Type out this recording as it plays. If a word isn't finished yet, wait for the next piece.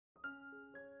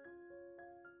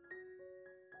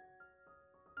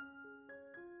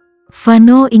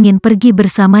Vano ingin pergi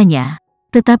bersamanya,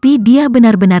 tetapi dia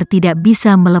benar-benar tidak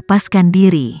bisa melepaskan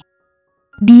diri.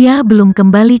 Dia belum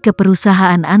kembali ke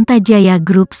perusahaan Antajaya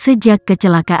Group sejak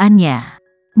kecelakaannya.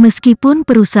 Meskipun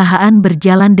perusahaan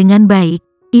berjalan dengan baik,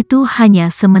 itu hanya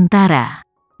sementara.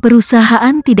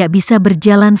 Perusahaan tidak bisa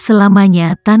berjalan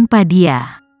selamanya tanpa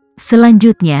dia.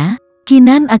 Selanjutnya,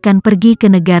 KINAN akan pergi ke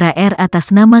negara R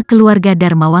atas nama keluarga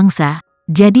Darmawangsa,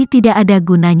 jadi tidak ada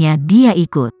gunanya dia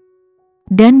ikut.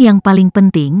 Dan yang paling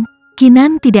penting,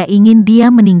 KINAN tidak ingin dia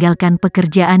meninggalkan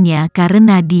pekerjaannya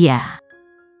karena dia.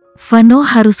 Vano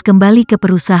harus kembali ke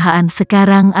perusahaan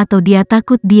sekarang atau dia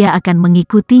takut dia akan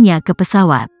mengikutinya ke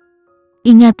pesawat.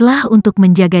 Ingatlah untuk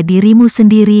menjaga dirimu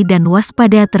sendiri dan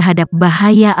waspada terhadap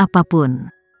bahaya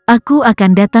apapun. Aku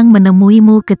akan datang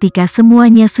menemuimu ketika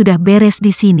semuanya sudah beres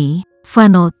di sini,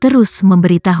 Vano terus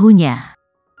memberitahunya.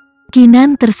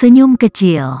 KINAN tersenyum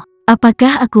kecil.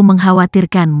 Apakah aku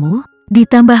mengkhawatirkanmu?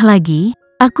 Ditambah lagi,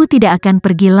 aku tidak akan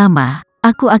pergi lama,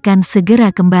 aku akan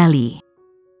segera kembali.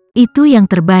 Itu yang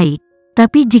terbaik,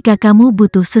 tapi jika kamu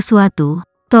butuh sesuatu,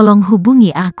 tolong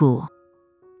hubungi aku.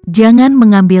 Jangan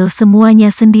mengambil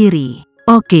semuanya sendiri.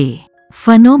 Oke.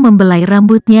 Vano membelai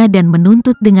rambutnya dan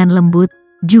menuntut dengan lembut,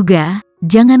 juga,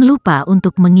 jangan lupa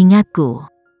untuk mengingatku.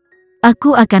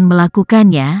 Aku akan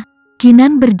melakukannya,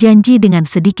 KINAN berjanji dengan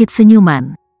sedikit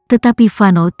senyuman, tetapi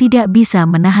Vano tidak bisa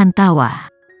menahan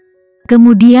tawa.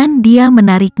 Kemudian dia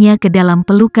menariknya ke dalam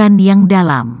pelukan yang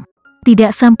dalam.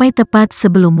 Tidak sampai tepat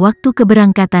sebelum waktu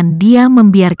keberangkatan dia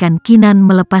membiarkan KINAN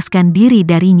melepaskan diri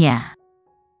darinya.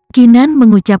 KINAN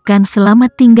mengucapkan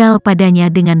selamat tinggal padanya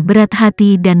dengan berat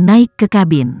hati dan naik ke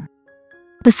kabin.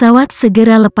 Pesawat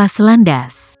segera lepas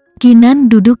landas. KINAN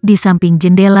duduk di samping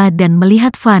jendela dan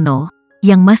melihat Vano,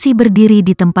 yang masih berdiri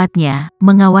di tempatnya,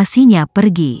 mengawasinya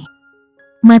pergi.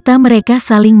 Mata mereka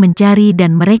saling mencari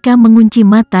dan mereka mengunci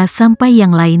mata sampai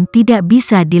yang lain tidak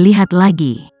bisa dilihat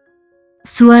lagi.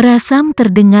 Suara Sam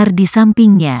terdengar di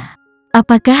sampingnya.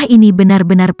 Apakah ini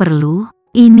benar-benar perlu?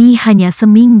 Ini hanya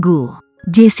seminggu.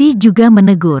 Jessie juga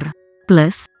menegur.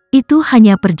 Plus, itu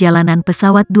hanya perjalanan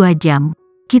pesawat 2 jam.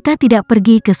 Kita tidak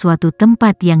pergi ke suatu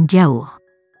tempat yang jauh.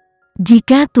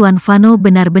 Jika Tuan Vano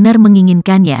benar-benar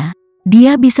menginginkannya,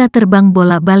 dia bisa terbang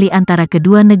bolak-balik antara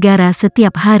kedua negara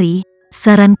setiap hari.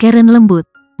 Saran Karen lembut,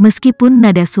 meskipun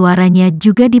nada suaranya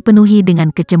juga dipenuhi dengan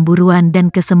kecemburuan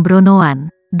dan kesembronoan,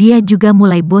 dia juga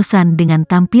mulai bosan dengan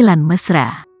tampilan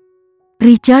mesra.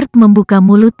 Richard membuka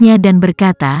mulutnya dan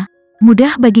berkata,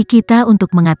 mudah bagi kita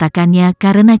untuk mengatakannya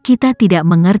karena kita tidak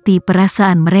mengerti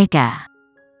perasaan mereka.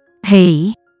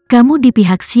 Hei, kamu di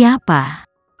pihak siapa?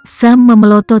 Sam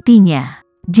memelototinya.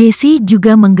 Jessie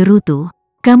juga menggerutu,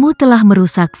 kamu telah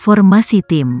merusak formasi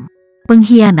tim.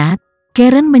 Pengkhianat.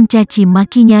 Karen mencaci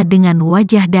makinya dengan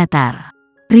wajah datar.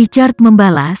 Richard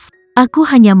membalas, aku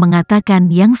hanya mengatakan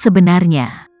yang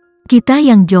sebenarnya. Kita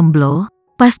yang jomblo,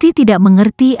 pasti tidak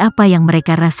mengerti apa yang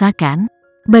mereka rasakan.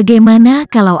 Bagaimana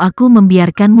kalau aku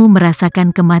membiarkanmu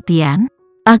merasakan kematian?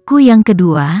 Aku yang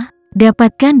kedua,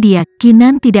 dapatkan dia.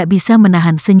 KINAN tidak bisa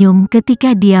menahan senyum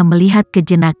ketika dia melihat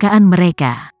kejenakaan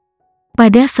mereka.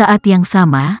 Pada saat yang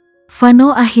sama,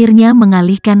 Vano akhirnya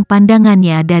mengalihkan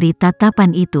pandangannya dari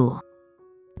tatapan itu.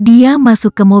 Dia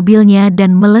masuk ke mobilnya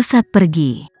dan melesat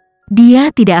pergi. Dia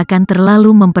tidak akan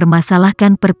terlalu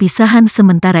mempermasalahkan perpisahan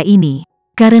sementara ini,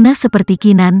 karena seperti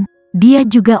KINAN, dia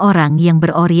juga orang yang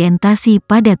berorientasi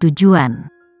pada tujuan.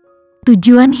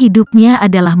 Tujuan hidupnya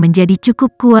adalah menjadi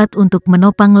cukup kuat untuk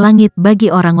menopang langit bagi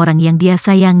orang-orang yang dia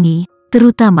sayangi,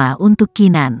 terutama untuk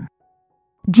KINAN.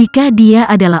 Jika dia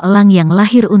adalah elang yang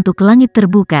lahir untuk langit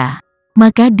terbuka,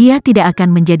 maka dia tidak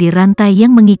akan menjadi rantai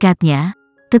yang mengikatnya,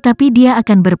 tetapi dia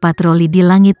akan berpatroli di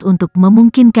langit untuk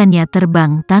memungkinkannya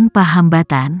terbang tanpa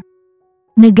hambatan.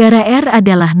 Negara R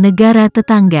adalah negara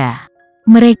tetangga.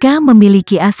 Mereka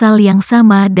memiliki asal yang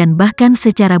sama dan bahkan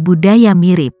secara budaya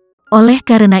mirip. Oleh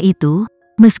karena itu,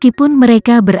 meskipun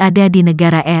mereka berada di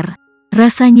negara R,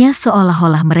 rasanya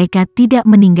seolah-olah mereka tidak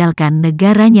meninggalkan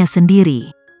negaranya sendiri.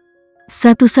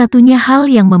 Satu-satunya hal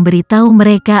yang memberitahu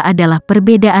mereka adalah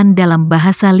perbedaan dalam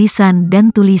bahasa lisan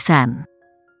dan tulisan.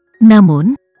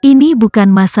 Namun, ini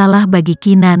bukan masalah bagi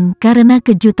KINAN karena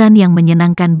kejutan yang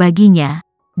menyenangkan baginya,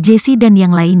 Jessie dan yang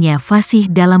lainnya fasih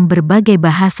dalam berbagai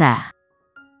bahasa.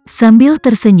 Sambil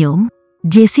tersenyum,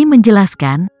 Jessie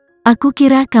menjelaskan, aku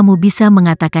kira kamu bisa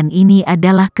mengatakan ini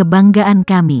adalah kebanggaan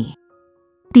kami.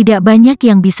 Tidak banyak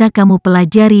yang bisa kamu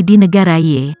pelajari di negara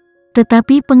Y,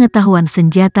 tetapi pengetahuan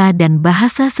senjata dan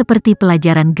bahasa seperti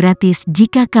pelajaran gratis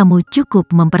jika kamu cukup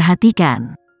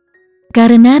memperhatikan.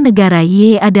 Karena negara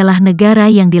Y adalah negara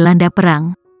yang dilanda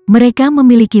perang, mereka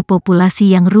memiliki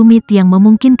populasi yang rumit yang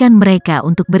memungkinkan mereka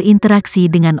untuk berinteraksi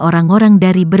dengan orang-orang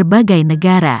dari berbagai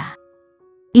negara.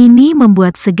 Ini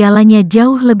membuat segalanya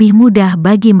jauh lebih mudah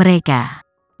bagi mereka.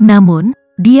 Namun,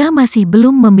 dia masih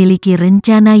belum memiliki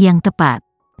rencana yang tepat.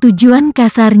 Tujuan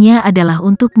kasarnya adalah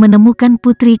untuk menemukan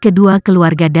putri kedua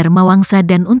keluarga Darmawangsa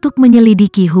dan untuk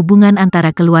menyelidiki hubungan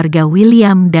antara keluarga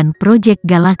William dan proyek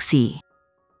galaksi.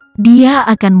 Dia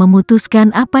akan memutuskan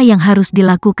apa yang harus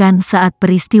dilakukan saat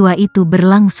peristiwa itu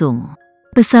berlangsung.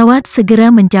 Pesawat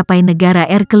segera mencapai negara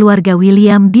keluarga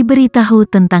William diberitahu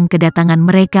tentang kedatangan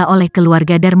mereka oleh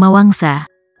keluarga Darmawangsa,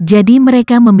 jadi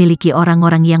mereka memiliki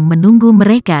orang-orang yang menunggu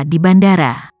mereka di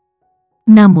bandara.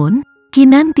 Namun,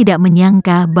 Kinan tidak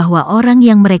menyangka bahwa orang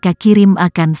yang mereka kirim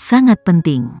akan sangat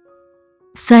penting.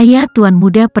 Saya tuan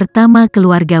muda pertama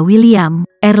keluarga William,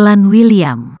 Erland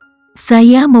William.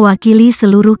 Saya mewakili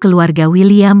seluruh keluarga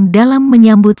William dalam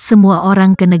menyambut semua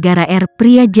orang ke negara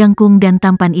Pria jangkung dan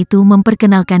tampan itu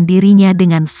memperkenalkan dirinya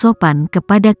dengan sopan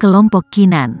kepada kelompok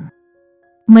Kinan.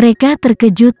 Mereka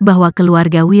terkejut bahwa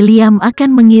keluarga William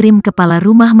akan mengirim kepala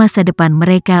rumah masa depan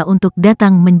mereka untuk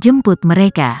datang menjemput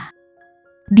mereka.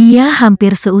 Dia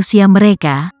hampir seusia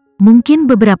mereka, mungkin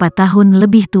beberapa tahun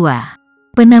lebih tua.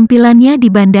 Penampilannya di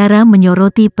bandara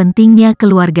menyoroti pentingnya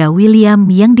keluarga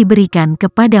William yang diberikan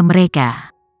kepada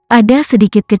mereka. Ada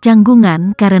sedikit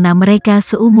kecanggungan karena mereka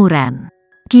seumuran.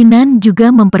 Kinan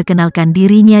juga memperkenalkan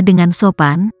dirinya dengan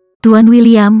sopan, Tuan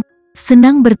William,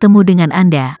 senang bertemu dengan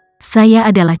Anda. Saya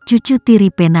adalah cucu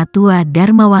tiri penatua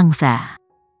Darmawangsa.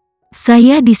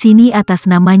 Saya di sini atas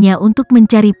namanya untuk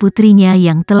mencari putrinya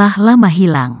yang telah lama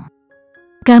hilang.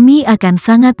 Kami akan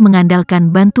sangat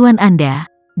mengandalkan bantuan Anda,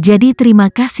 jadi terima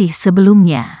kasih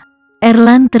sebelumnya.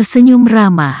 Erland tersenyum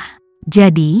ramah.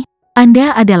 Jadi,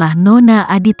 Anda adalah Nona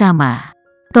Aditama.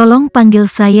 Tolong panggil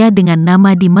saya dengan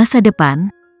nama di masa depan.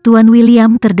 Tuan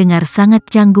William terdengar sangat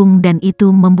canggung dan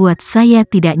itu membuat saya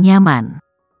tidak nyaman.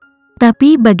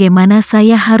 Tapi bagaimana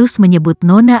saya harus menyebut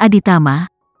Nona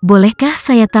Aditama? Bolehkah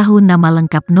saya tahu nama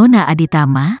lengkap Nona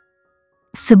Aditama?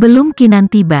 Sebelum Kinan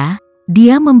tiba,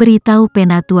 dia memberitahu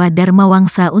penatua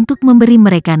Darmawangsa untuk memberi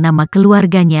mereka nama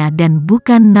keluarganya dan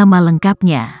bukan nama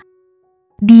lengkapnya.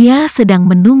 Dia sedang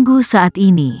menunggu saat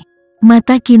ini.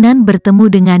 Mata Kinan bertemu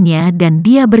dengannya dan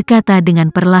dia berkata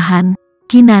dengan perlahan,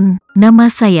 "Kinan,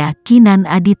 nama saya Kinan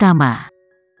Aditama."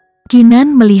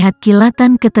 Kinan melihat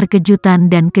kilatan keterkejutan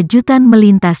dan kejutan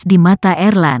melintas di mata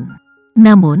Erland.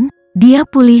 Namun, dia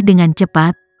pulih dengan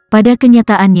cepat. Pada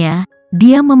kenyataannya,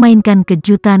 dia memainkan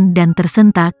kejutan dan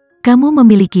tersentak. Kamu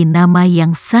memiliki nama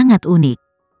yang sangat unik.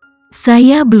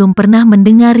 Saya belum pernah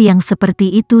mendengar yang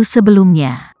seperti itu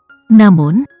sebelumnya.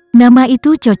 Namun, nama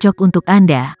itu cocok untuk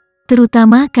Anda,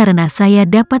 terutama karena saya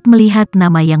dapat melihat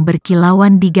nama yang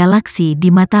berkilauan di galaksi di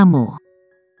matamu.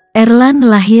 Erland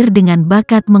lahir dengan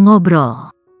bakat mengobrol.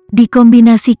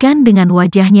 Dikombinasikan dengan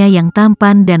wajahnya yang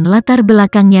tampan dan latar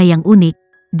belakangnya yang unik,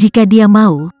 jika dia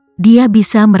mau, dia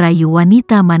bisa merayu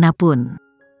wanita manapun.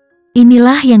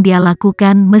 Inilah yang dia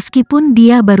lakukan meskipun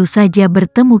dia baru saja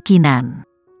bertemu Kinan.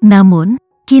 Namun,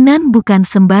 Kinan bukan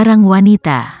sembarang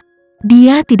wanita.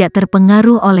 Dia tidak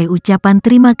terpengaruh oleh ucapan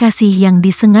terima kasih yang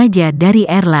disengaja dari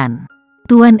Erland.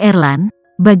 Tuan Erland,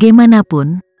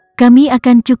 bagaimanapun, kami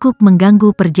akan cukup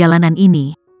mengganggu perjalanan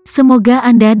ini. Semoga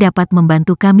Anda dapat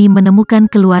membantu kami menemukan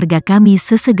keluarga kami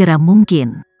sesegera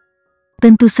mungkin.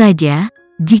 Tentu saja,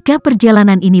 jika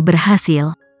perjalanan ini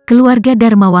berhasil, keluarga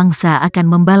Darmawangsa akan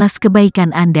membalas kebaikan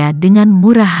Anda dengan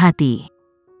murah hati.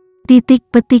 Titik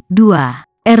petik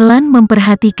 2. Erland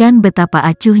memperhatikan betapa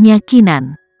acuhnya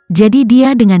Kinan. Jadi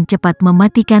dia dengan cepat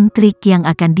mematikan trik yang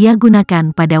akan dia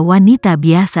gunakan pada wanita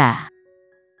biasa.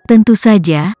 Tentu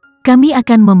saja, kami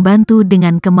akan membantu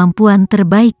dengan kemampuan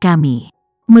terbaik kami.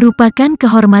 Merupakan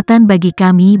kehormatan bagi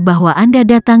kami bahwa Anda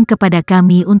datang kepada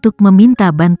kami untuk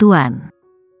meminta bantuan.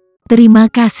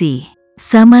 Terima kasih.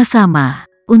 Sama-sama.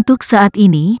 Untuk saat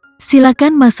ini,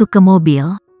 silakan masuk ke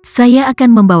mobil. Saya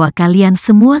akan membawa kalian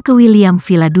semua ke William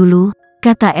Villa dulu,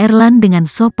 kata Erland dengan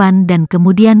sopan dan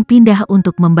kemudian pindah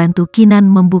untuk membantu Kinan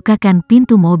membukakan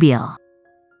pintu mobil.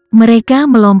 Mereka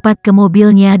melompat ke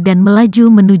mobilnya dan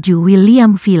melaju menuju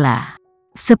William Villa.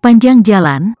 Sepanjang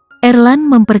jalan,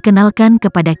 Erland memperkenalkan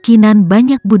kepada Kinan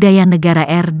banyak budaya negara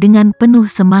dengan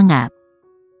penuh semangat.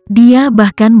 Dia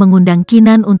bahkan mengundang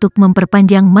Kinan untuk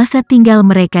memperpanjang masa tinggal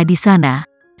mereka di sana,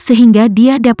 sehingga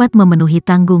dia dapat memenuhi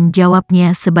tanggung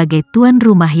jawabnya sebagai tuan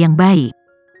rumah yang baik.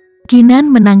 Kinan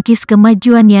menangkis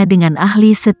kemajuannya dengan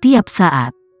ahli setiap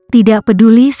saat. Tidak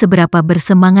peduli seberapa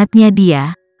bersemangatnya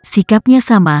dia, sikapnya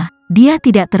sama, dia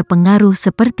tidak terpengaruh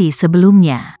seperti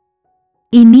sebelumnya.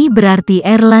 Ini berarti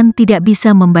Erland tidak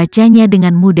bisa membacanya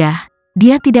dengan mudah,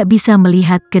 dia tidak bisa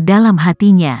melihat ke dalam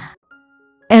hatinya.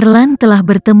 Erlan telah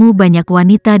bertemu banyak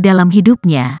wanita dalam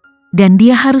hidupnya, dan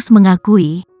dia harus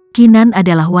mengakui, Kinan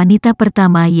adalah wanita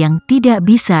pertama yang tidak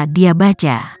bisa dia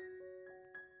baca.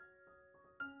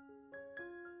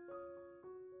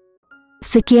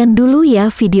 Sekian dulu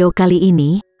ya video kali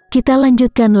ini, kita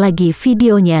lanjutkan lagi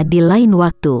videonya di lain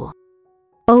waktu.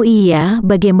 Oh iya,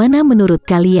 bagaimana menurut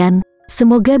kalian?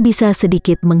 Semoga bisa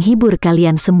sedikit menghibur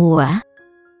kalian semua.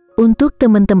 Untuk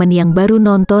teman-teman yang baru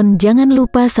nonton, jangan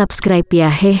lupa subscribe ya,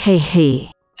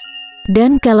 hehehe.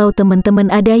 Dan kalau teman-teman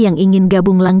ada yang ingin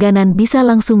gabung langganan, bisa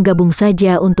langsung gabung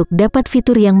saja untuk dapat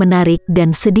fitur yang menarik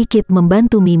dan sedikit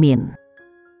membantu Mimin.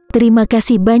 Terima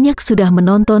kasih banyak sudah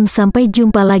menonton, sampai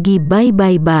jumpa lagi,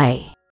 bye.